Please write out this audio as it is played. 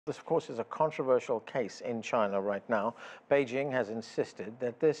This, of course, is a controversial case in China right now. Beijing has insisted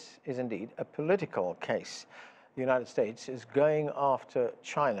that this is indeed a political case. The United States is going after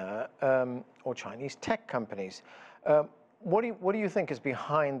China or Chinese tech companies. What do you think is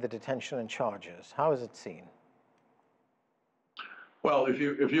behind the detention and charges? How is it seen? Well, if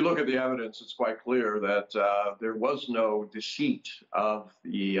you look at the evidence, it's quite clear that there was no deceit of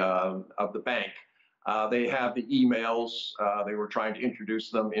the bank. They have the emails. They were trying to introduce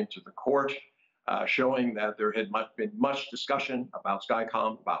them into the court, showing that there had been much discussion about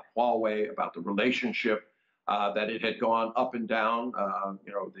Skycom, about Huawei, about the relationship, that it had gone up and down,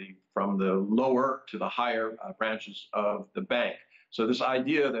 from the lower to the higher branches of the bank. So this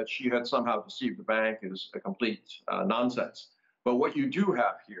idea that she had somehow deceived the bank is a complete nonsense. But what you do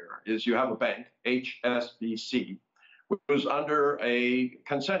have here is you have a bank, HSBC, which was under a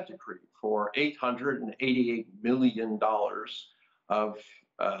consent decree for $888 million of,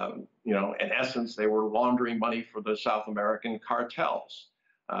 in essence, they were laundering money for the South American cartels.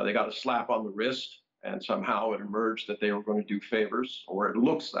 They got a slap on the wrist, and somehow it emerged that they were going to do favors, or it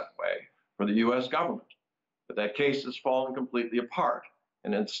looks that way, for the U.S. government. But that case has fallen completely apart.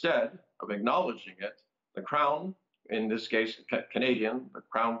 And instead of acknowledging it, the Crown, in this case, Canadian, the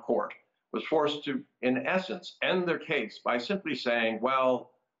Crown Court, was forced to, in essence, end their case by simply saying,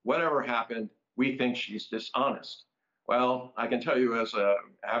 well, whatever happened, we think she's dishonest. Well, I can tell you, as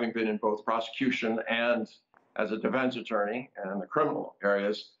having been in both prosecution and as a defense attorney in the criminal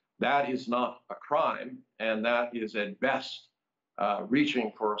areas, that is not a crime, and that is at best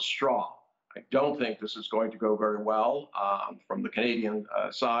reaching for a straw. I don't think this is going to go very well from the Canadian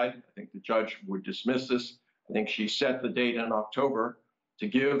side. I think the judge would dismiss this. I think she set the date in October to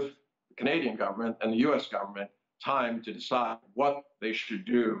give the Canadian government and the U.S. government time to decide what they should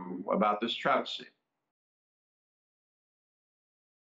do about this travesty.